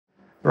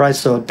Right,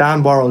 so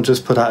Dan Worrall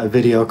just put out a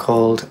video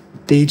called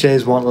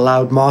DJs Want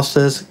Loud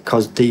Masters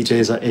because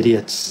DJs are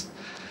idiots.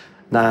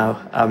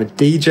 Now, I'm a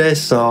DJ,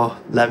 so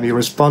let me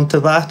respond to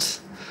that.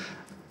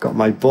 Got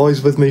my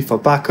boys with me for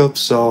backup,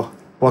 so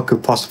what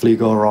could possibly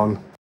go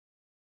wrong?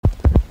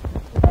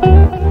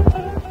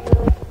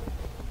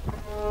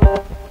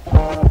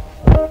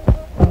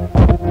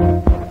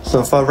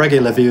 So for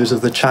regular viewers of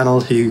the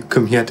channel who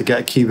come here to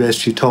get Cubase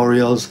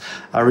tutorials,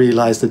 I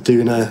realise that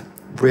doing a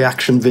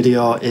reaction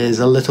video is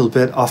a little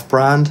bit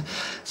off-brand.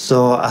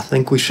 So I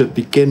think we should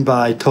begin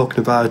by talking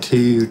about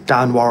who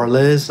Dan Worrall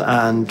is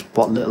and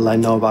what little I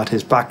know about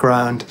his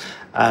background,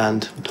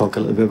 and talk a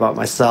little bit about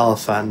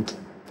myself and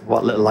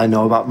what little I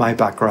know about my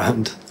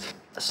background.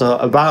 So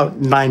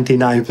about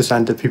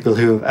 99% of people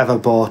who have ever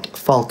bought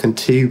Falcon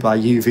 2 by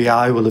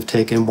UVI will have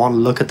taken one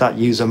look at that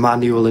user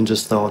manual and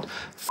just thought,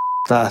 F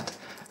that,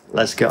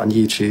 let's get on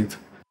YouTube.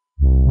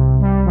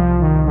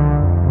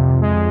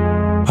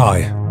 Hi,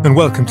 and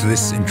welcome to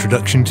this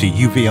introduction to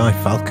UVI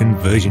Falcon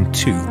version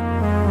 2.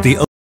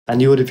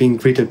 And you would have been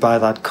greeted by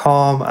that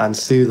calm and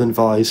soothing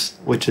voice,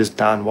 which is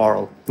Dan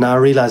Worrall. Now I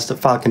realised that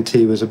Falcon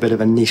 2 is a bit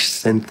of a niche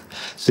synth,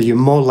 so you're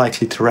more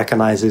likely to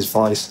recognise his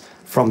voice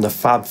from the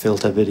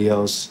FabFilter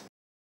videos.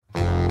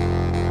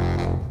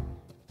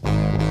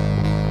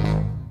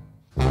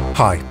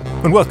 Hi,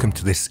 and welcome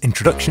to this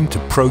introduction to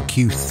Pro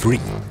Q3.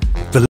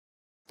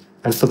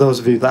 And for those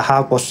of you that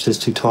have watched his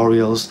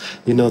tutorials,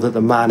 you know that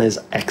the man is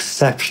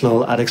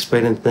exceptional at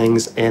explaining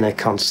things in a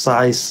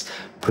concise,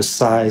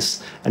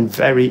 precise, and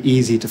very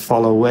easy to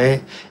follow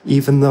way,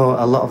 even though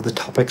a lot of the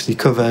topics he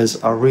covers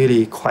are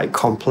really quite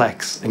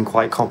complex and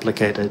quite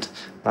complicated.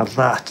 Now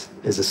that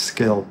is a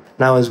skill.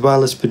 Now, as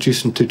well as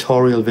producing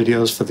tutorial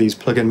videos for these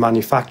plugin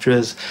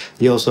manufacturers,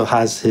 he also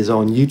has his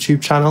own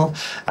YouTube channel,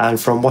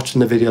 and from watching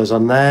the videos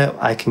on there,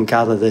 I can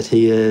gather that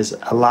he is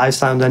a live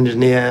sound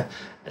engineer,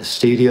 a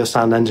studio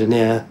sound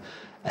engineer,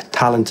 a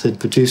talented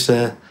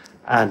producer,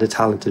 and a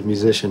talented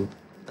musician.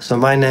 So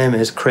my name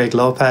is Craig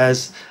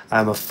Lopez.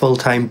 I'm a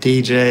full-time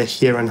DJ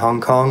here in Hong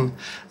Kong.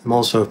 I'm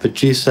also a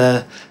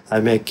producer.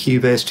 I make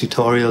Cubase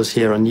tutorials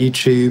here on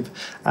YouTube,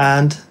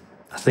 and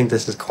I think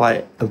this is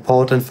quite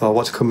important for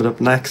what's coming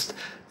up next.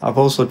 I've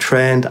also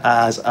trained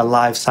as a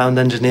live sound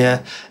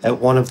engineer at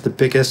one of the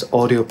biggest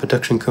audio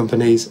production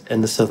companies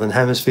in the Southern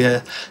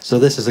Hemisphere. So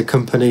this is a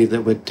company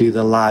that would do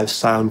the live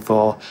sound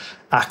for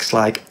acts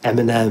like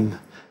Eminem,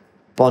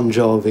 Bon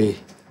Jovi,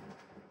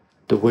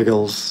 The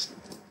Wiggles.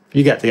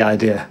 You get the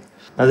idea.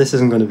 Now this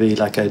isn't going to be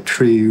like a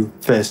true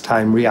first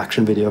time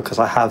reaction video because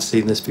I have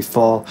seen this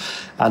before,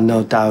 and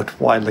no doubt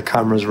while the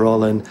camera's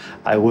rolling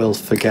I will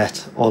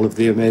forget all of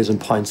the amazing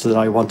points that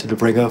I wanted to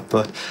bring up,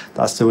 but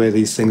that's the way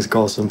these things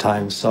go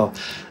sometimes. So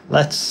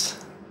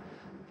let's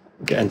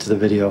get into the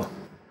video.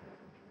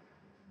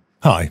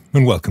 Hi,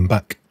 and welcome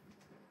back.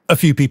 A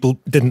few people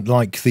didn't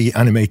like the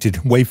animated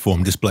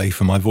waveform display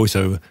for my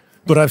voiceover,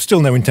 but I've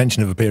still no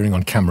intention of appearing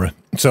on camera,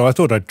 so I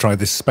thought I'd try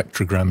this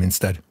spectrogram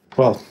instead.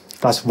 Well,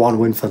 that's one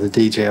win for the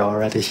DJ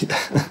already.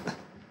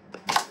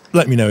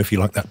 Let me know if you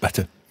like that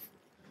better.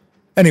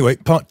 Anyway,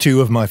 part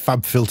 2 of my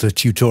FabFilter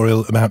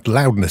tutorial about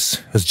loudness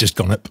has just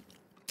gone up,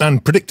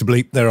 and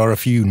predictably there are a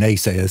few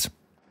naysayers.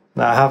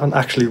 Now I haven't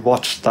actually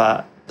watched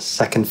that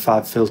second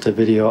FabFilter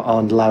video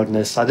on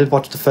loudness. I did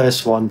watch the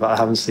first one, but I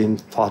haven't seen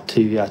part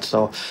 2 yet,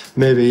 so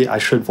maybe I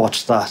should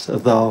watch that,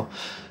 although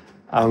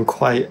I'm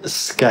quite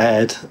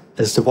scared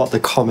as to what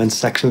the comment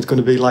section is going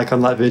to be like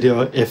on that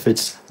video if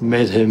it's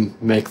made him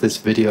make this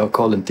video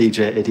calling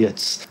DJ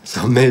idiots.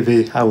 So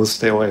maybe I will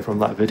stay away from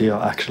that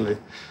video actually.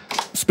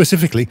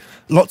 Specifically,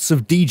 lots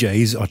of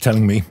DJs are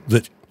telling me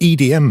that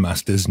EDM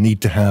masters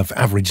need to have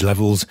average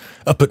levels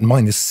up at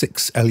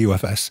 -6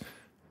 LUFS.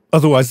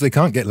 Otherwise they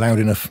can't get loud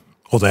enough,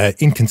 or they're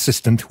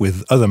inconsistent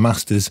with other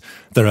masters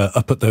that are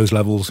up at those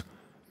levels,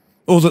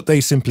 or that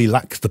they simply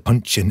lack the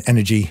punch and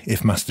energy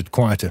if mastered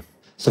quieter.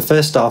 So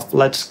first off,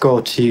 let's go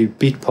to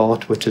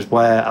Beatport, which is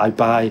where I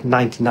buy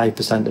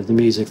 99% of the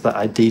music that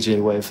I DJ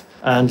with.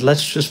 And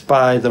let's just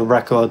buy the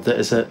record that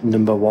is at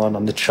 #1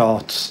 on the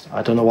charts.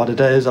 I don't know what it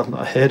is, I've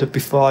not heard it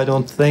before, I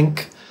don't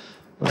think.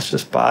 Let's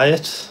just buy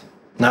it.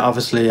 Now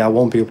obviously I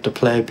won't be able to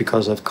play it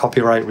because of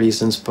copyright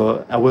reasons,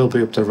 but I will be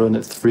able to run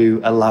it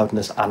through a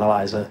loudness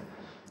analyzer.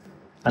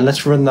 And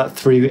let's run that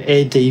through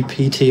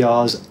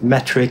ADPTR's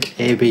metric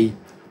AB.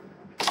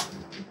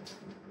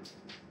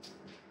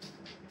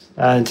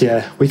 And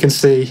yeah, we can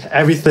see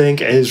everything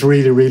is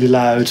really, really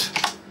loud.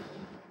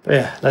 But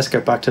yeah, let's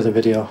get back to the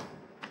video.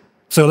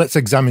 So let's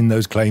examine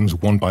those claims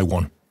one by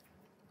one.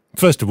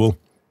 First of all,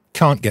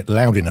 can't get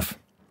loud enough.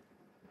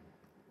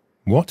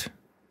 What?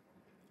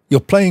 You're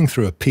playing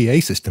through a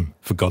PA system,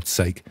 for God's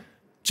sake.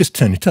 Just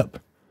turn it up.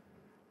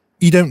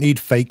 You don't need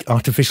fake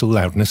artificial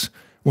loudness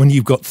when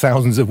you've got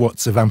thousands of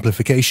watts of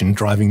amplification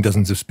driving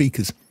dozens of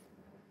speakers.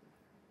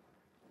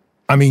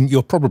 I mean,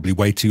 you're probably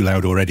way too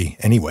loud already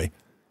anyway.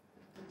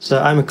 So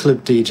I'm a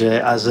club DJ,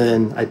 as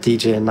in I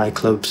DJ in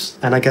nightclubs,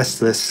 and I guess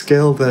the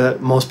skill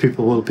that most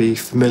people will be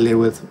familiar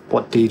with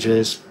what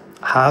DJs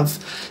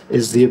have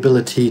is the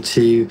ability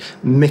to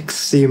mix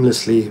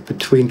seamlessly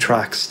between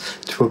tracks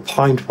to a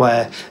point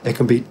where it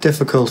can be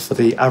difficult for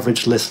the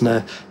average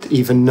listener to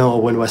even know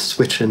when we're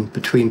switching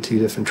between two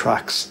different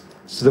tracks.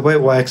 So the way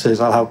it works is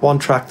I'll have one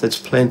track that's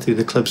playing through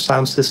the club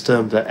sound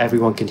system that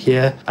everyone can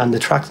hear, and the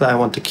track that I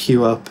want to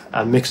queue up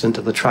and mix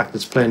into the track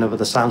that's playing over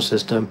the sound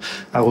system,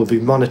 I will be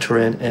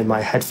monitoring in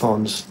my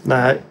headphones.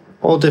 Now,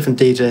 all different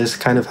DJs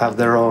kind of have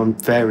their own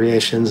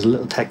variations,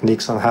 little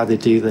techniques on how they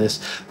do this.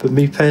 But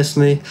me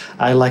personally,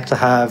 I like to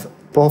have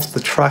both the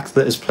track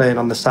that is playing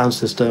on the sound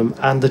system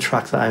and the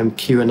track that I'm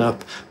queuing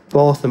up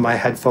both in my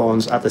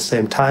headphones at the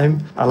same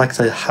time. I like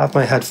to have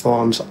my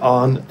headphones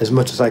on as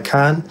much as I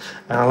can,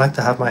 and I like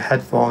to have my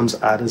headphones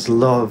at as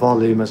low a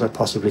volume as I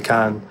possibly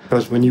can.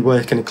 Because when you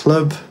work in a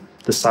club,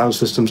 the sound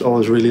system's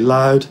always really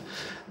loud.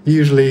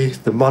 Usually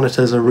the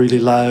monitors are really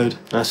loud.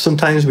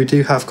 Sometimes we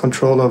do have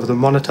control over the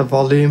monitor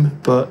volume,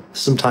 but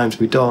sometimes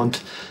we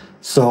don't.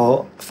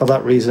 So for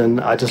that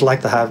reason, I just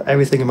like to have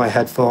everything in my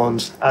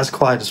headphones as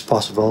quiet as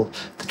possible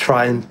to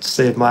try and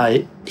save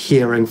my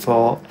hearing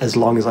for as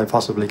long as I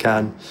possibly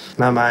can.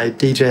 Now, my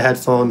DJ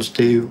headphones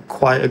do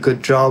quite a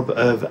good job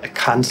of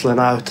cancelling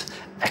out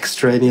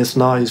extraneous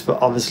noise,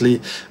 but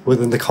obviously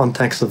within the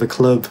context of a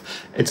club,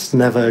 it's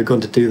never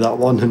going to do that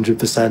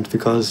 100%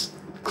 because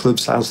club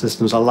sound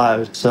systems are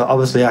loud. So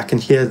obviously I can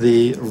hear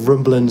the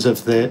rumblings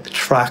of the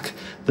track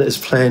that is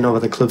playing over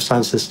the club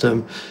sound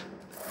system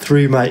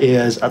through my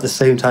ears at the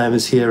same time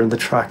as hearing the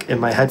track in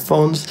my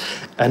headphones.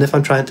 And if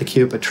I'm trying to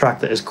cue up a track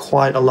that is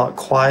quite a lot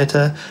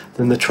quieter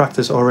than the track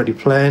that's already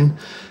playing,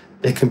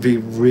 it can be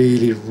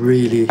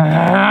really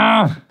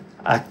now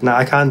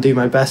I can do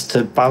my best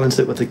to balance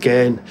it with the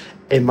gain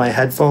in my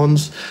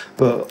headphones,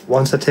 but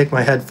once I take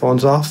my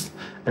headphones off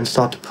and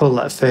start to pull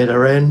that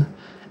fader in,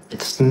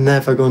 it's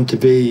never going to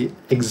be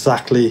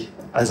exactly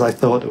as I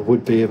thought it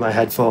would be in my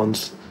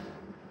headphones.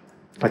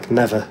 Like,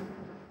 never.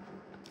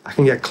 I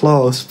can get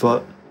close,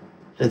 but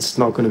it's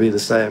not going to be the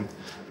same.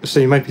 So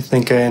you might be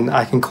thinking,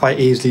 I can quite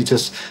easily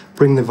just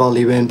bring the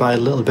volume in by a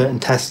little bit and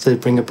test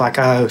it, bring it back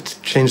out,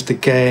 change the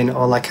gain,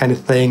 all that kind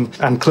of thing.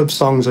 And club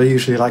songs are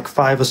usually like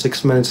 5 or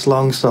 6 minutes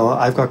long, so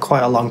I've got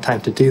quite a long time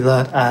to do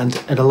that.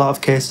 And in a lot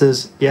of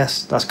cases,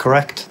 yes, that's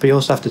correct. But you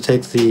also have to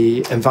take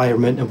the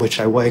environment in which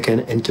I work in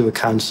into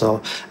account.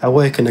 So I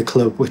work in a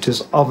club which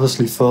is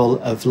obviously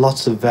full of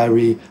lots of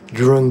very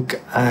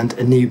drunk and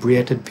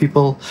inebriated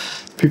people.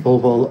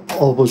 People will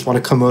always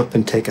want to come up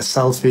and take a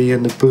selfie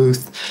in the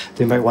booth.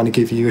 They might want to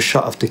give you a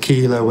shot of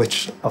tequila,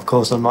 which of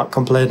course I'm not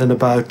complaining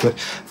about, but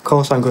of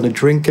course I'm going to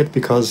drink it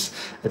because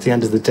at the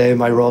end of the day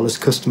my role is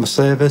customer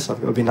service.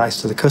 I've got to be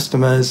nice to the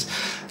customers.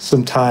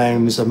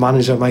 Sometimes a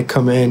manager might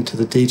come in to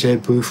the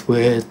DJ booth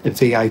with a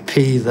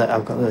VIP that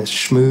I've got to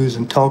schmooze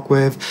and talk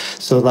with,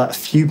 so that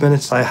few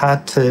minutes I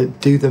had to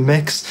do the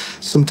mix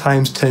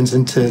sometimes turns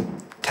into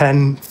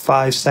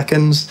 5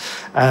 seconds.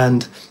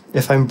 And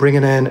if I'm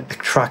bringing in a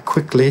track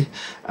quickly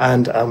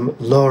and I'm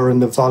lowering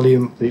the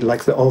volume,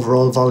 like the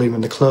overall volume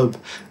in the club,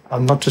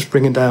 I'm not just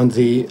bringing down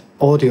the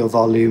audio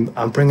volume,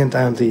 I'm bringing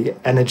down the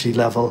energy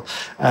level.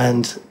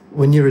 And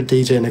when you're a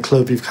DJ in a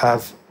club, you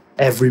have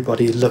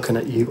everybody looking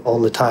at you all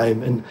the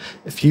time. And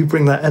if you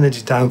bring that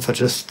energy down for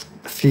just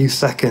a few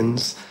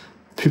seconds,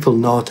 people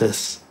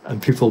notice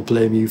and people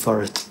blame you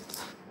for it.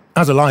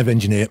 As a live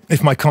engineer,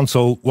 if my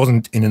console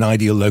wasn't in an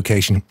ideal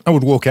location, I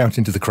would walk out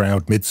into the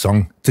crowd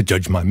mid-song to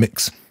judge my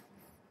mix.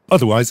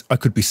 Otherwise, I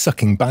could be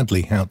sucking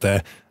badly out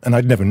there, and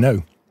I'd never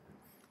know.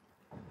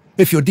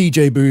 If your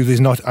DJ booth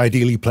is not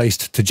ideally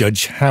placed to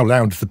judge how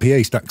loud the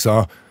PA stacks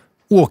are,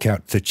 walk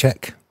out to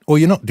check, or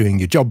you're not doing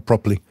your job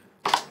properly.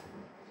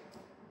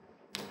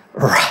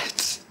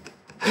 Right.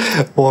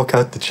 Walk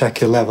out to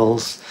check your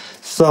levels.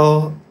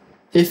 So,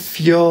 if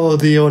you're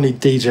the only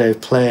DJ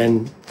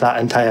playing that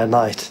entire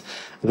night,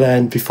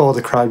 then before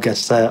the crowd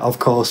gets there, of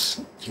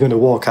course, you're going to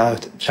walk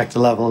out, check the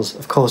levels.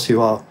 Of course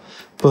you are.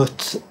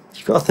 But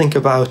you've got to think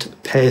about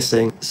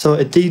pacing. So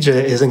a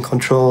DJ is in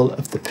control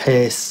of the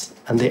pace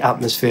and the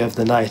atmosphere of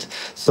the night.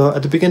 So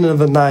at the beginning of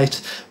the night,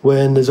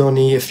 when there's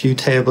only a few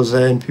tables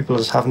in, people are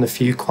just having a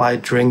few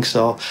quiet drinks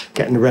or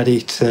getting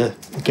ready to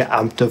get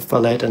amped up for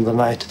later in the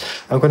night,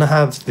 I'm going to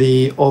have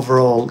the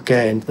overall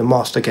gain, the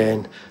master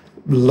gain,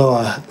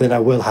 lower than I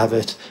will have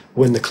it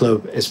when the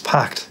club is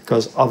packed,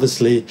 because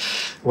obviously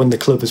when the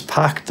club is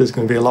packed there's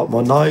going to be a lot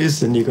more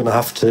noise and you're going to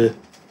have to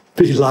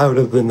be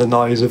louder than the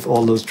noise of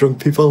all those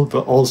drunk people,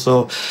 but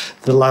also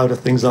the louder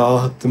things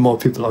are, the more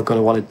people are going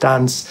to want to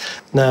dance.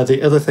 Now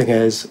the other thing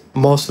is,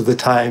 most of the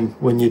time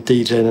when you're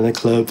DJing in a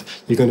club,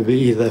 you're going to be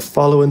either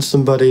following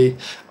somebody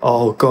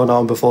or going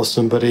on before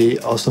somebody,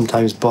 or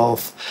sometimes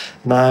both.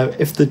 Now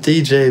if the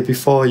DJ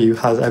before you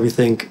has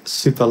everything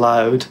super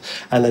loud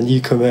and then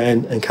you come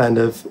in and kind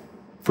of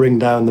bring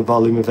down the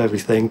volume of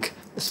everything,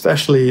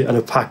 especially in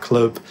a packed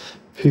club,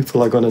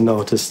 people are going to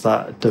notice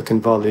that duck in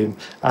volume.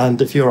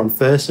 And if you're on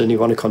first and you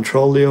want to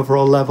control the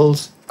overall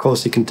levels, of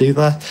course you can do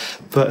that.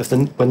 But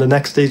when the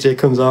next DJ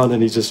comes on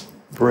and he just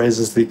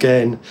raises the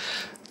gain,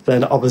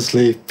 then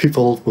obviously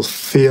people will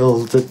feel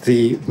that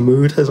the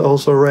mood has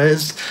also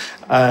raised,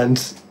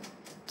 and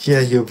yeah,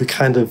 you'll be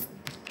kind of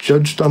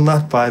judged on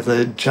that by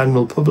the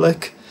general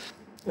public.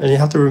 And you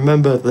have to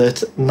remember that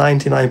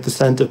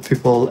 99% of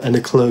people in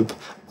a club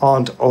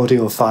aren't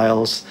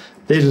audiophiles.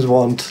 They just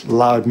want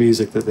loud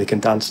music that they can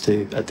dance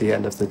to at the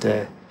end of the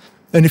day.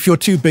 And if you're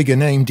too big a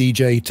name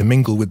DJ to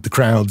mingle with the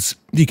crowds,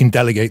 you can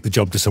delegate the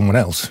job to someone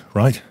else,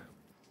 right?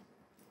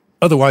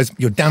 Otherwise,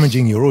 you're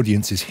damaging your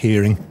audience's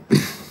hearing.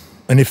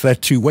 And if they're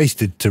too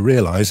wasted to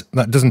realise,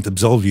 that doesn't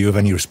absolve you of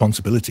any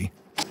responsibility.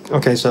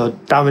 Okay, so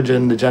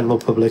damaging the general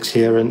public's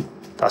hearing,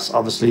 that's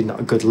obviously not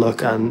a good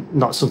look and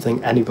not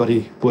something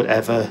anybody would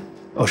ever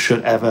or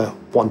should ever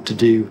want to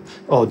do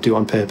or do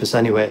on purpose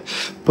anyway.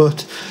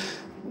 But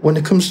when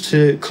it comes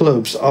to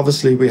clubs,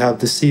 obviously we have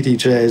the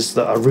CDJs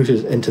that are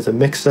routed into the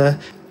mixer,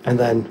 and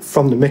then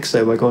from the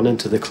mixer we're going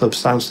into the club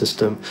sound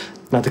system.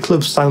 Now the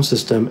club sound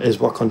system is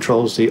what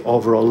controls the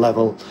overall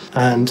level,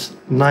 and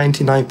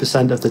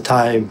 99% of the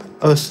time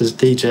us as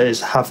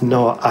DJs have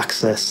no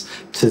access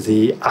to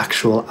the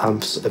actual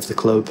amps of the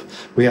club.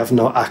 We have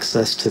no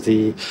access to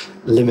the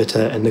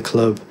limiter in the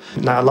club.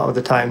 Now a lot of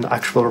the time the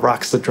actual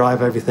racks that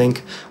drive everything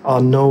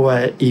are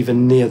nowhere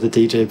even near the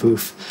DJ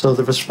booth. So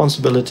the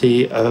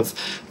responsibility of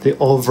the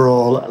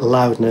overall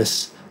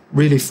loudness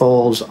really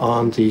falls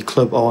on the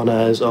club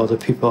owners or the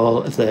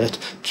people that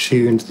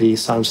tuned the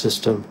sound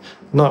system,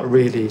 not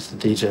really the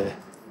DJ.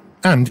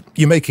 And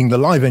you're making the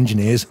live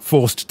engineers,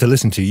 forced to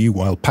listen to you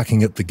while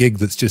packing up the gig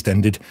that's just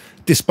ended,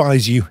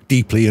 despise you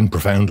deeply and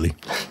profoundly.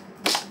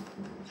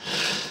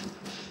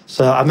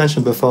 So I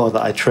mentioned before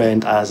that I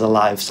trained as a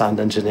live sound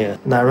engineer.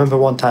 And I remember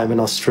one time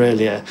in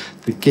Australia,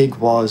 the gig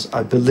was,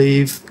 I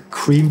believe,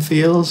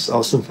 Creamfields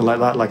or something like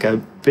that, like a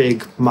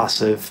big,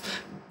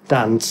 massive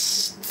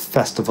dance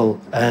festival.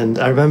 And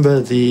I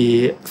remember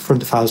the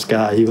front of house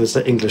guy, he was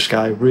an English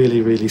guy,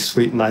 really, really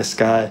sweet, nice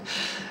guy.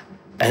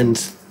 And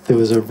there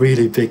was a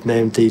really big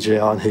name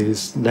DJ on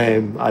whose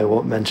name I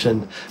won't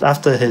mention.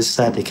 After his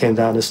set, he came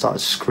down and started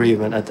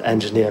screaming at the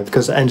engineer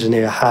because the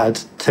engineer had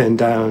turned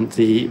down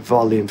the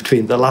volume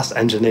between the last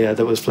engineer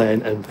that was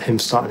playing and him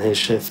starting his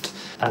shift.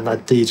 And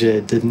that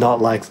DJ did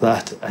not like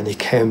that. And he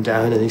came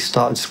down and he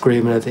started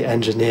screaming at the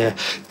engineer,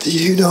 "Do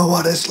you know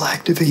what it's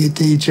like to be a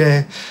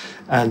DJ?"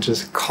 And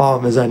just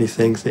calm as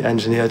anything, the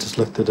engineer just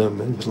looked at him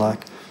and was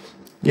like,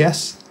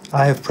 "Yes,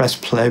 I have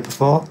pressed play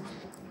before."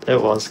 It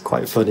was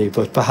quite funny,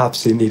 but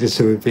perhaps he needed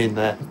to have been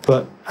there.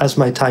 But as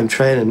my time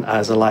training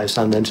as a live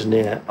sound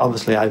engineer,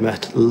 obviously I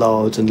met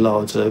loads and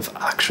loads of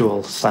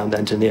actual sound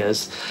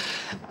engineers.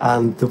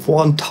 And the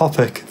one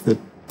topic that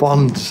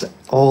bonds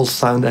all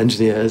sound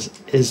engineers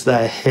is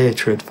their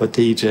hatred for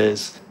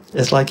DJs.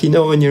 It's like, you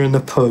know, when you're in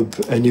a pub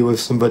and you're with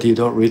somebody you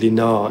don't really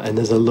know and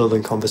there's a lull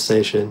in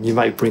conversation, you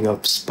might bring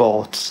up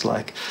sports.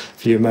 Like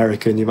if you're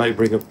American, you might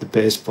bring up the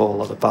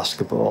baseball or the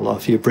basketball, or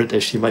if you're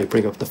British, you might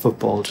bring up the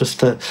football just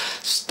to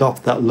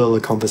stop that lull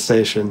of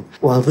conversation.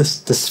 Well, this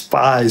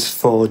despise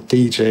for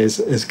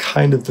DJs is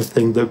kind of the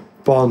thing that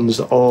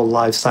bonds all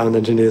live sound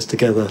engineers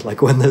together.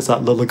 Like when there's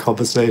that lull of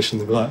conversation,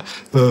 they're like,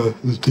 "Oh,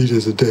 this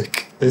DJ's a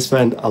dick." They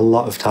spend a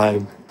lot of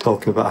time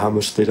talking about how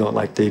much they don't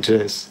like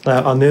DJs.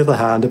 Now, on the other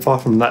hand,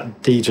 apart from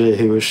that DJ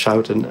who was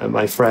shouting at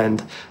my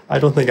friend, I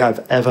don't think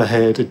I've ever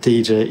heard a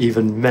DJ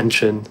even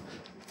mention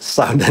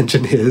sound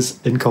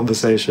engineers in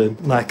conversation.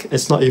 Like,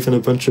 it's not even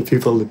a bunch of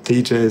people that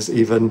DJs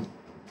even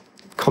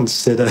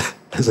consider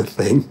as a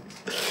thing.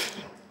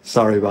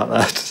 Sorry about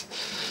that.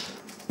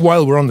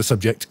 While we're on the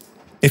subject,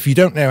 if you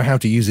don't know how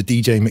to use a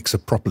DJ mixer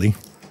properly,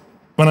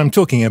 when I'm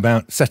talking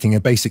about setting a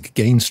basic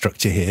gain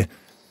structure here,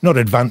 not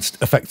advanced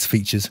effects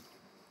features,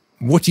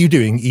 what are you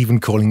doing even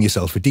calling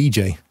yourself a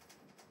DJ?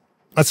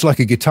 That's like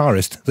a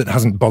guitarist that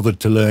hasn't bothered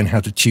to learn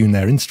how to tune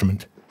their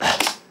instrument.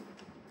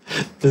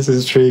 This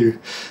is true.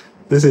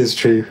 This is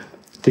true.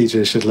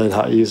 DJs should learn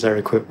how to use their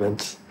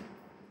equipment.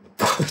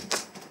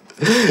 But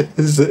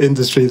this is the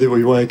industry that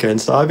we work in.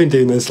 So I've been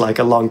doing this like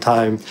a long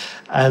time,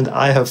 and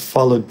I have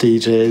followed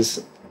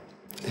DJs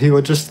who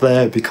are just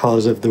there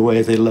because of the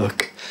way they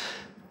look.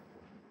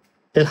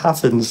 It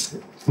happens.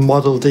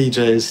 Model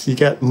DJs, you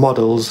get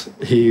models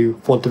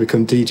who want to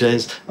become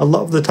DJs. A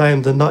lot of the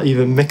time they're not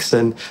even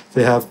mixing.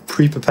 They have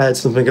pre-prepared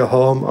something at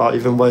home, or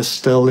even worse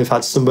still, they've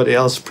had somebody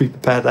else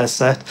pre-prepare their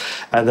set,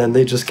 and then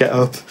they just get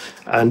up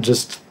and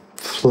just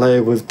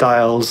play with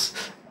dials.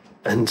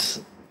 And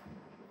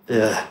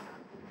yeah,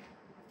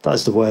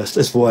 that's the worst.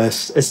 It's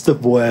worse. It's the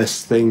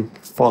worst thing,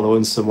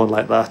 following someone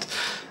like that.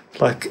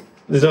 Like,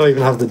 they don't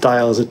even have the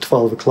dials at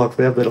 12 o'clock.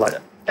 They have like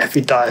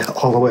every dial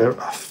all the way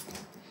off.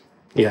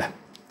 Yeah.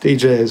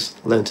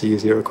 DJs, learn to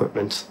use your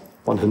equipment,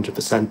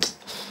 100%.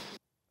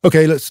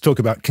 Okay, let's talk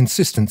about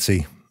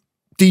consistency.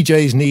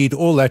 DJs need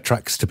all their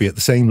tracks to be at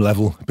the same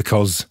level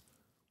because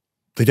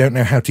they don't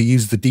know how to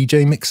use the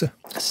DJ mixer.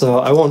 So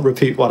I won't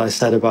repeat what I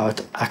said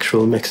about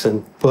actual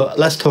mixing, but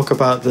let's talk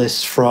about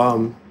this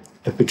from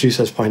a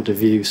producer's point of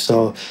view.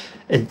 So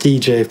a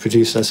DJ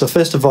producer. So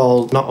first of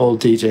all, not all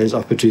DJs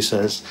are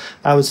producers.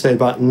 I would say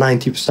about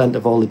 90%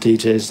 of all the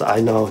DJs that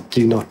I know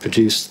do not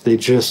produce. They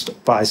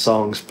just buy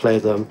songs, play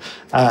them,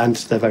 and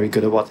they're very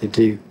good at what they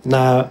do.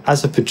 Now,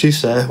 as a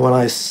producer, when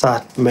I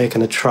sat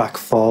making a track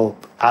for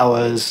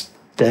hours,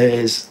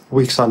 days,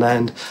 weeks on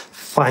end,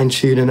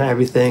 fine-tuning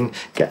everything,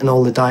 getting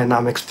all the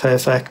dynamics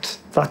perfect,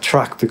 that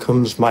track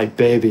becomes my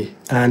baby.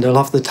 And a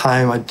lot of the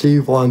time I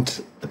do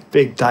want a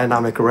big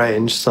dynamic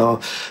range, so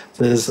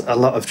there's a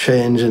lot of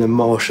change and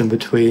emotion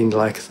between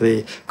like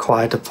the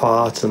quieter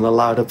part and the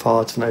louder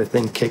part, and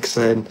everything kicks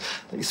in.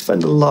 You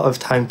spend a lot of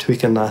time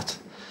tweaking that,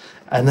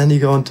 and then you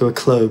go into a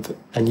club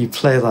and you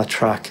play that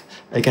track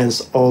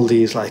against all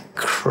these like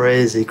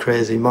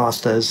crazy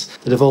masters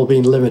that have all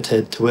been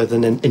limited to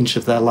within an inch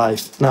of their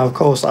life. Now, of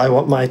course, I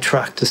want my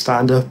track to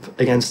stand up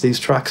against these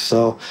tracks,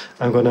 so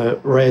I'm going to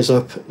raise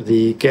up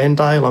the gain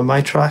dial on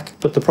my track.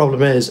 But the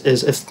problem is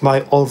if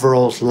my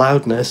overall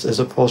loudness, as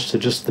opposed to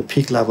just the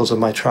peak levels of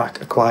my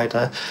track, are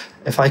quieter,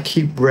 if I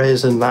keep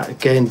raising that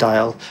gain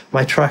dial,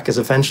 my track is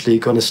eventually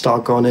going to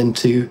start going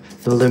into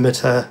the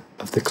limiter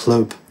of the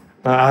club.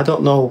 Now, I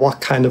don't know what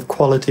kind of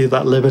quality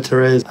that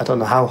limiter is. I don't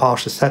know how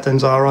harsh the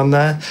settings are on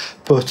there,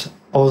 but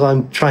all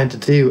I'm trying to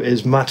do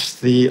is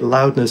match the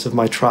loudness of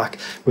my track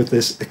with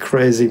this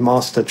crazy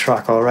master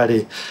track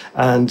already.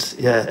 And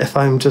yeah, if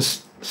I'm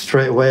just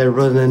straight away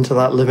running into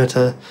that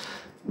limiter,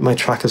 my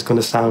track is going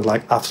to sound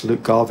like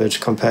absolute garbage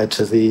compared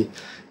to the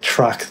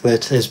track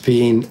that has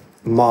been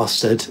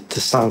mastered to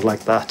sound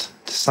like that,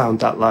 to sound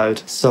that loud.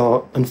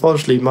 So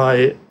unfortunately,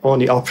 my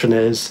only option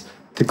is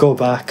to go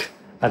back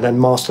and then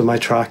master my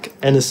track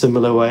in a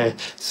similar way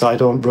so I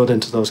don't run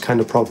into those kind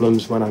of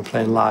problems when I'm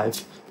playing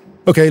live.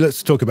 Okay,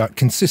 let's talk about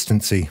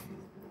consistency.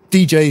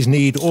 DJs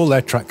need all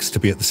their tracks to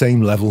be at the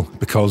same level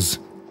because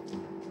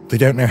they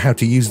don't know how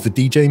to use the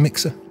DJ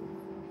mixer.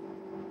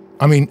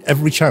 I mean,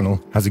 every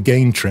channel has a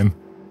gain trim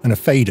and a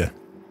fader,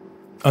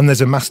 and there's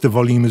a master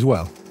volume as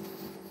well.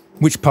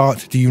 Which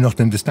part do you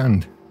not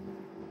understand?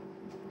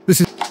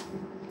 This is...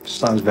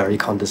 Sounds very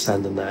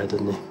condescending there,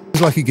 doesn't he?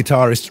 It's like a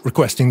guitarist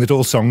requesting that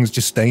all songs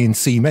just stay in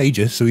C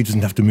major so he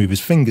doesn't have to move his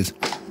fingers.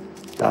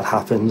 That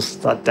happens.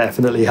 That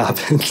definitely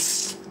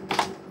happens.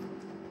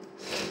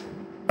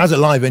 As a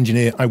live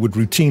engineer, I would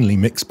routinely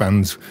mix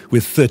bands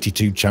with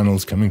 32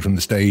 channels coming from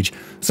the stage,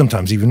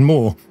 sometimes even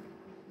more.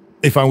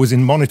 If I was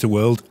in monitor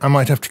world, I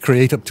might have to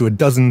create up to a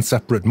dozen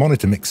separate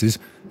monitor mixes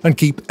and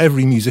keep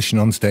every musician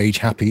on stage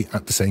happy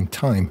at the same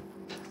time.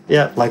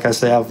 Yeah, like I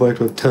say, I've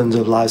worked with tons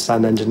of live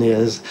sound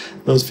engineers.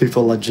 Those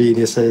people are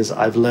geniuses.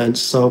 I've learned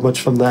so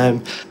much from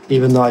them.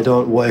 Even though I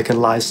don't work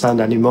in live sound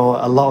anymore,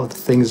 a lot of the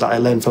things that I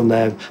learned from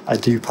them, I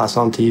do pass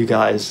on to you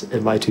guys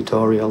in my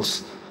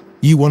tutorials.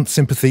 You want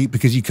sympathy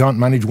because you can't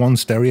manage one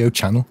stereo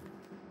channel?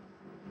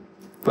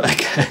 But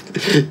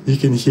again, you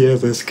can hear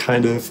this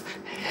kind of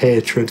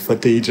hatred for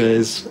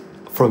DJs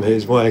from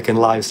his work in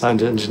live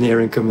sound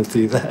engineering coming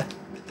through there.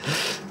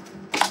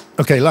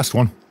 Okay, last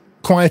one.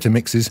 Quieter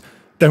mixes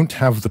don't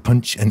have the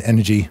punch and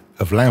energy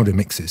of louder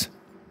mixes.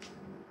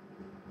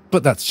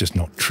 But that's just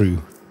not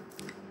true.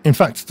 In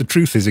fact, the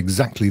truth is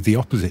exactly the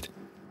opposite.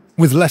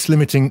 With less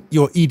limiting,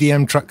 your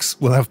EDM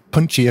tracks will have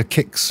punchier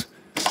kicks.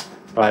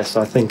 Right, so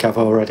I think I've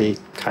already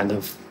kind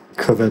of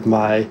covered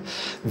my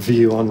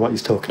view on what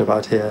he's talking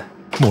about here.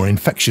 More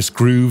infectious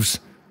grooves,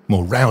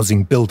 more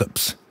rousing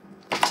build-ups.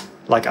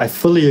 Like, I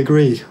fully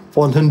agree,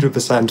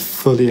 100%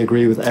 fully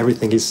agree with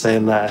everything he's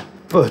saying there.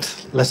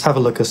 But let's have a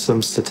look at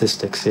some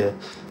statistics here.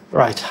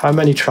 Right, how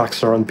many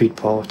tracks are on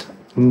Beatport?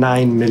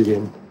 9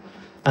 million.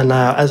 And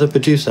now, as a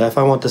producer, if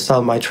I want to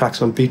sell my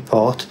tracks on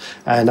Beatport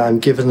and I'm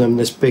giving them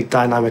this big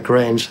dynamic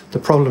range, the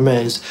problem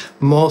is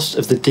most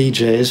of the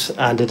DJs,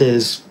 and it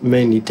is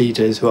mainly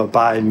DJs who are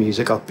buying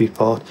music off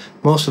Beatport,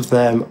 most of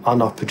them are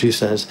not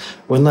producers.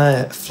 When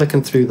they're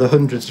flicking through the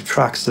hundreds of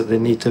tracks that they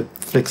need to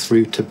flick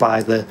through to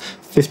buy the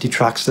 50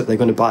 tracks that they're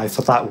going to buy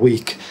for that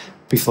week,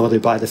 before they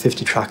buy the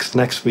 50 tracks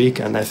next week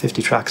and their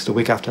 50 tracks the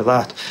week after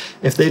that.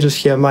 If they just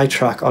hear my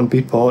track on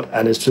Beatport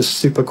and it's just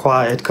super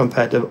quiet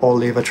compared to all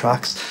the other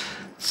tracks,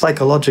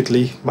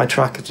 psychologically, my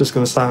track is just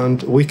going to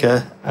sound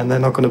weaker and they're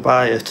not going to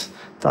buy it.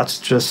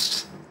 That's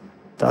just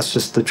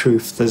the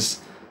truth.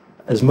 There's,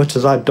 as much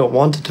as I don't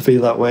want it to be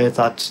that way,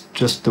 that's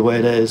just the way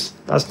it is.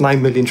 That's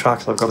 9 million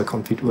tracks I've got to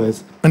compete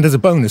with. And as a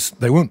bonus,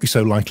 they won't be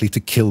so likely to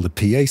kill the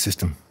PA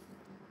system.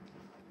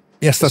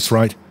 Yes, that's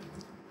right.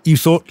 You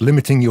thought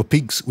limiting your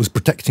peaks was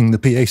protecting the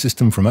PA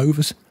system from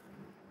overs?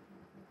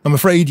 I'm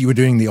afraid you were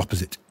doing the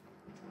opposite.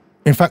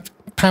 In fact,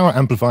 power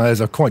amplifiers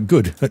are quite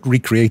good at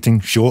recreating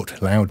short,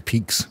 loud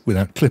peaks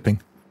without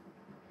clipping.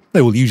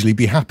 They will usually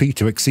be happy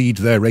to exceed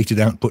their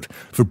rated output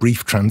for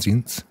brief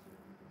transients.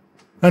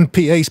 And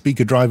PA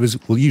speaker drivers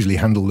will usually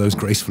handle those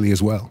gracefully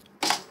as well.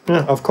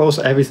 Yeah, of course,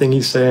 everything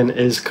he's saying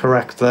is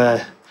correct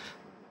there.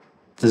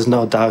 There's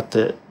no doubt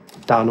that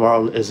Dan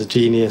Worrall is a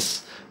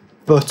genius.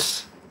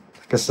 But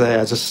like I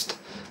say,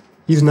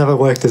 he's never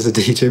worked as a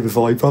DJ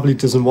before. He probably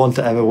doesn't want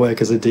to ever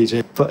work as a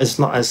DJ. But it's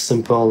not as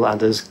simple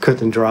and as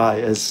cut and dry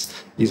as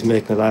he's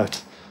making it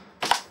out.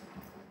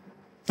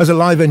 As a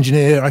live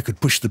engineer, I could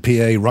push the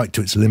PA right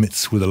to its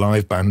limits with a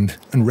live band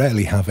and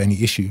rarely have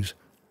any issues.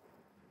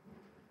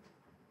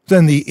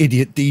 Then the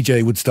idiot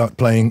DJ would start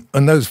playing,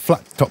 and those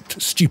flat-topped,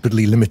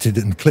 stupidly limited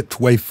and clipped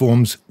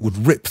waveforms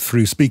would rip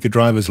through speaker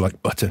drivers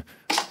like butter.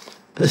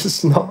 This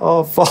is not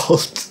our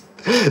fault.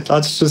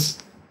 That's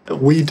just,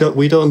 we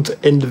don't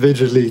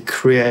individually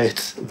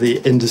create the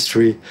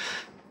industry.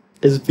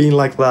 It's been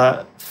like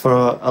that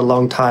for a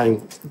long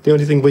time. The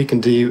only thing we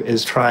can do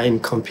is try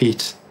and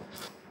compete.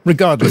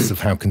 Regardless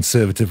of how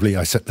conservatively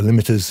I set the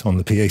limiters on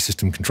the PA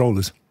system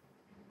controllers.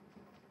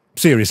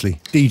 Seriously,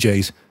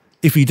 DJs,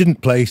 if you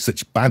didn't play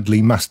such badly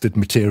mastered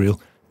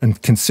material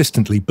and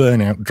consistently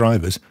burn out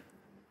drivers,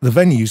 the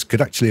venues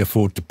could actually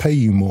afford to pay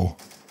you more.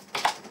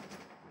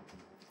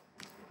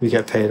 We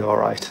get paid all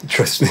right,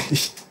 trust me.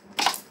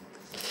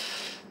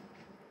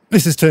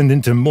 This has turned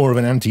into more of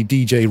an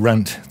anti-DJ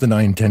rant than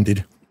I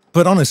intended,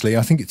 but honestly,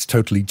 I think it's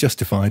totally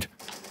justified.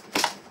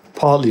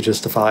 Partly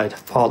justified,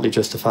 partly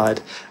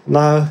justified.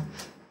 Now,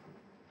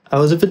 I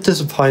was a bit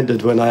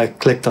disappointed when I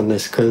clicked on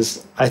this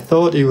because I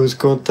thought he was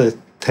going to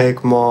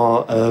take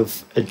more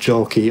of a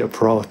jokey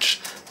approach.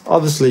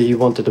 Obviously, he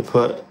wanted to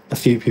put a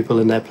few people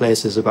in their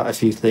places about a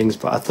few things,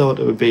 but I thought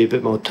it would be a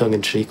bit more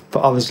tongue-in-cheek.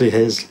 But obviously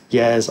his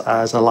years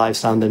as a live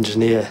sound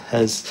engineer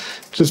has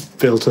just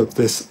built up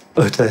this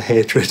utter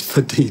hatred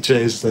for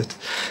DJs that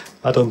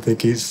I don't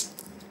think he's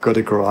going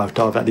to grow out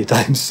of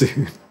anytime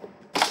soon.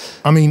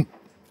 I mean,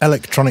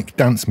 electronic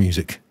dance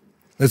music.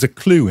 There's a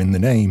clue in the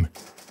name.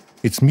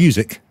 It's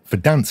music for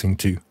dancing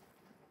to.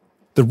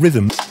 The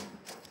rhythm...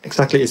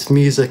 Exactly, it's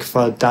music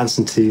for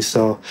dancing to.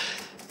 So,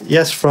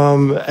 yes,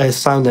 from a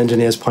sound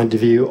engineer's point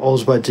of view,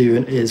 all we're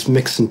doing is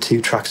mixing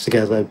two tracks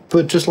together.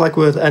 But just like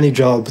with any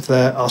job,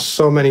 there are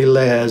so many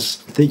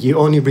layers that you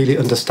only really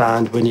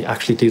understand when you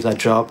actually do that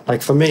job.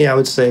 Like for me, I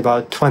would say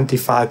about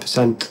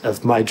 25%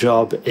 of my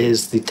job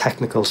is the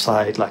technical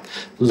side, like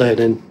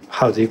learning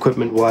how the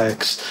equipment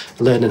works,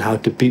 learning how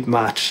to beat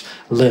match,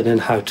 learning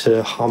how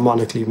to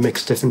harmonically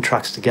mix different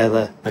tracks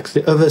together. Like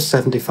the other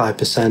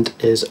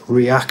 75% is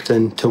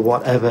reacting to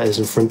whatever is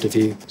in front of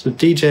you. So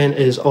DJing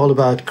is all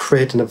about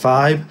creating a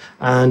vibe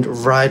and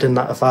riding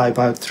that vibe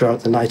out throughout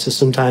the night. So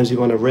sometimes you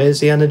want to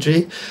raise the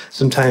energy.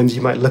 Sometimes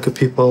you might look at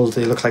people,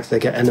 they look like they're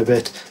getting a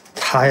bit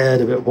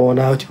tired, a bit worn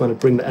out, you want to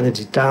bring the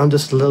energy down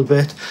just a little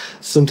bit.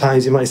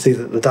 Sometimes you might see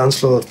that the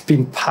dance floor has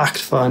been packed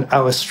for an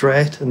hour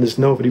straight and there's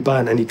nobody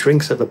buying any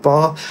drinks at the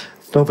bar.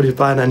 If nobody's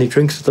buying any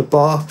drinks at the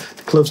bar,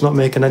 the club's not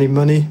making any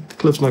money, the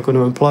club's not going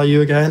to employ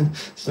you again.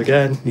 So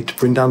again, you need to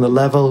bring down the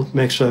level,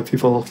 make sure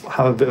people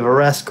have a bit of a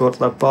rest, go to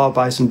that bar,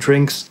 buy some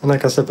drinks. And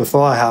like I said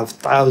before, I have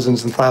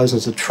thousands and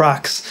thousands of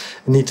tracks.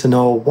 I need to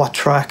know what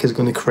track is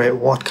going to create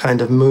what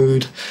kind of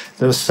mood.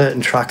 There are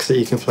certain tracks that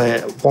you can play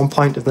at one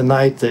point of the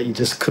night that you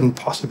just couldn't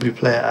possibly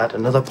play at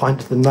another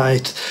point of the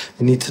night.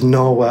 You need to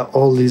know where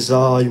all these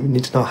are. You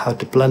need to know how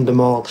to blend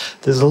them all.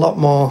 There's a lot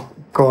more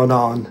going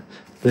on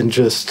than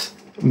just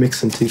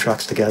mixing two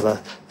tracks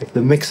together. Like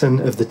the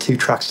mixing of the two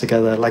tracks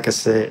together, like I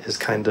say, is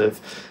kind of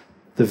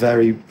the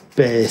very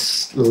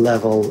base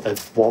level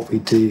of what we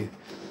do.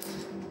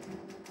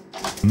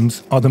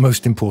 Are the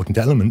most important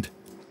element.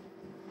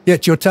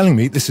 Yet you're telling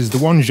me this is the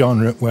one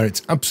genre where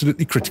it's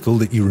absolutely critical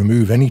that you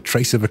remove any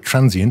trace of a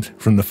transient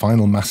from the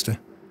final master.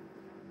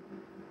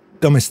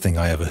 Dumbest thing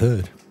I ever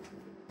heard.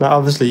 Now,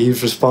 obviously,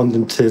 he's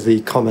responding to the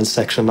comment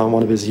section on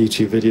one of his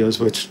YouTube videos,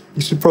 which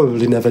you should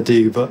probably never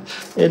do, but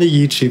in a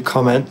YouTube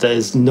comment,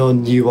 there's no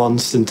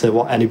nuance into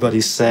what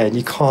anybody's saying.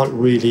 You can't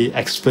really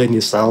explain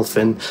yourself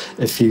in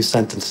a few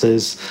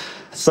sentences.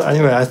 So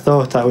anyway, I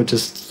thought I would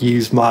just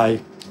use my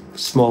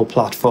small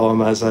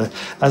platform as a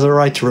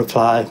right to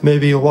reply.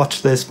 Maybe you'll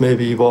watch this,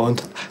 maybe you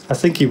won't. I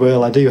think he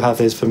will. I do have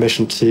his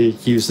permission to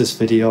use this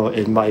video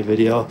in my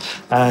video,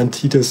 and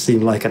he does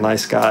seem like a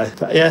nice guy.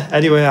 But yeah,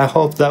 anyway, I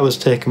hope that was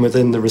taken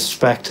within the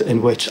respect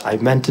in which I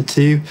meant it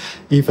to,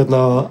 even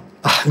though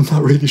I'm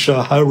not really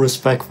sure how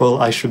respectful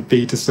I should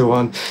be to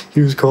someone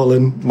who's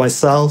calling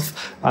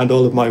myself and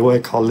all of my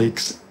work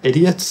colleagues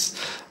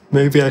idiots.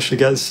 Maybe I should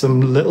get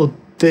some little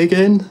dig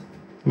in.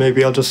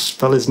 Maybe I'll just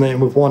spell his name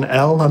with one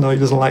L. I know he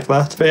doesn't like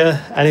that. But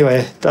yeah,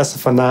 anyway, that's it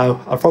for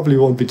now. I probably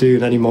won't be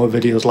doing any more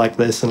videos like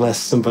this unless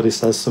somebody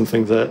says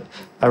something that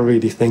I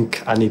really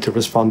think I need to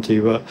respond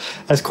to, but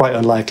that's quite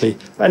unlikely.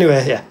 But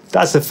anyway, yeah,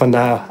 that's it for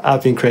now.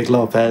 I've been Craig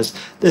Lopez.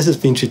 This has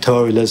been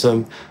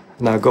Tutorialism.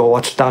 Now go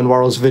watch Dan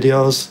Worrall's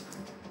videos.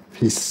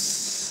 Peace.